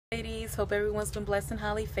guys, hope everyone's been blessed and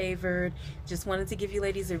highly favored. Just wanted to give you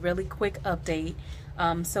ladies a really quick update.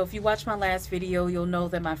 So if you watched my last video, you'll know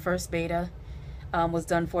that my first beta was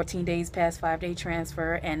done 14 days past 5-day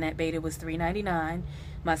transfer, and that beta was $3.99.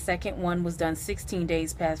 My second one was done 16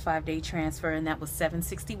 days past 5-day transfer, and that was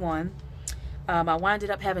 $7.61. I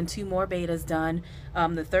winded up having 2 more betas done.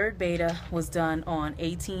 The third beta was done on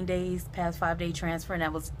 18 days past 5-day transfer, and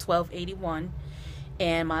that was $12.81.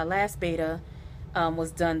 And my last beta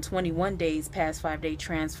was done 21 days past 5-day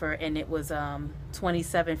transfer, and it was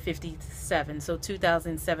 $27.57. So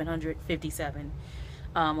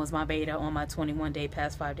 $2,757 was my beta on my 21-day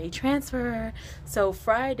past 5-day transfer. So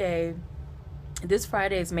this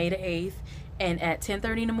Friday is May the 8th, and at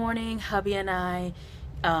 10:30 in the morning, hubby and I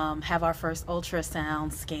have our first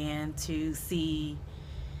ultrasound scan to see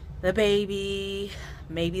the baby,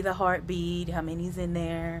 maybe the heartbeat, how many's in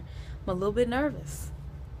there. I'm a little bit nervous.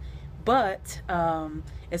 But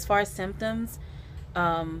as far as symptoms,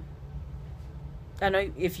 I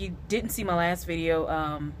know if you didn't see my last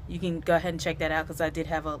video, you can go ahead and check that out, because I did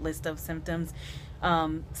have a list of symptoms.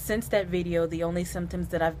 Since that video, the only symptoms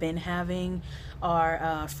that I've been having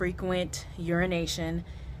are frequent urination,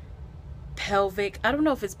 pelvic, I don't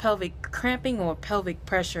know if it's pelvic cramping or pelvic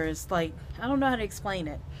pressure. It's like, I don't know how to explain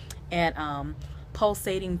it. And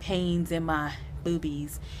pulsating pains in my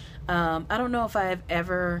boobies. I don't know if I've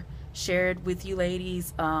ever shared with you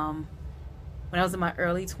ladies, when I was in my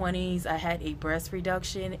early 20s, I had a breast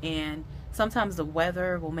reduction, and sometimes the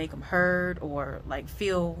weather will make them hurt or like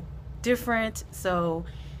feel different. So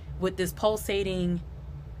with this pulsating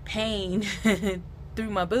pain through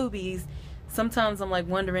my boobies, sometimes I'm like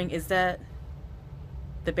wondering, is that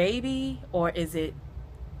the baby, or is it,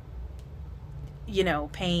 you know,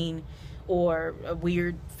 pain or a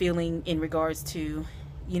weird feeling in regards to,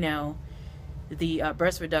 you know, the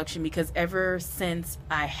breast reduction? Because ever since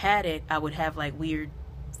I had it, I would have like weird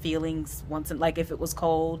feelings once, like if it was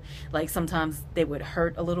cold, like sometimes they would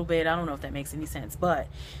hurt a little bit. I don't know if that makes any sense, but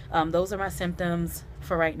those are my symptoms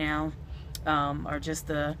for right now. Are just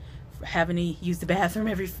the having to use the bathroom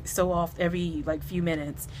every like few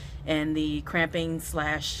minutes, and the cramping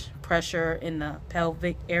 / pressure in the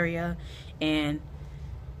pelvic area and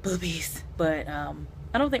boobies. But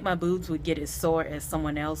I don't think my boobs would get as sore as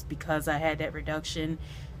someone else because I had that reduction.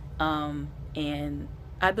 And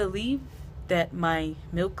I believe that my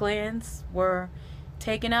milk glands were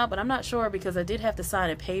taken out, but I'm not sure, because I did have to sign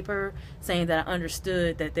a paper saying that I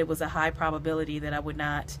understood that there was a high probability that I would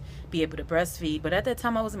not be able to breastfeed. But at that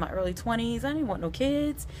time, I was in my early 20s. I didn't want no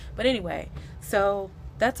kids. But anyway, so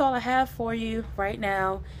that's all I have for you right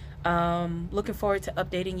now. Looking forward to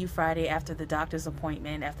updating you Friday after the doctor's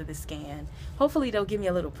appointment, after the scan. Hopefully they'll give me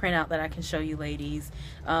a little printout that I can show you ladies.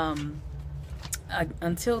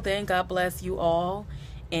 Until then, God bless you all,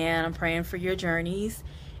 and I'm praying for your journeys,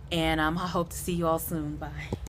 and I hope to see you all soon. Bye.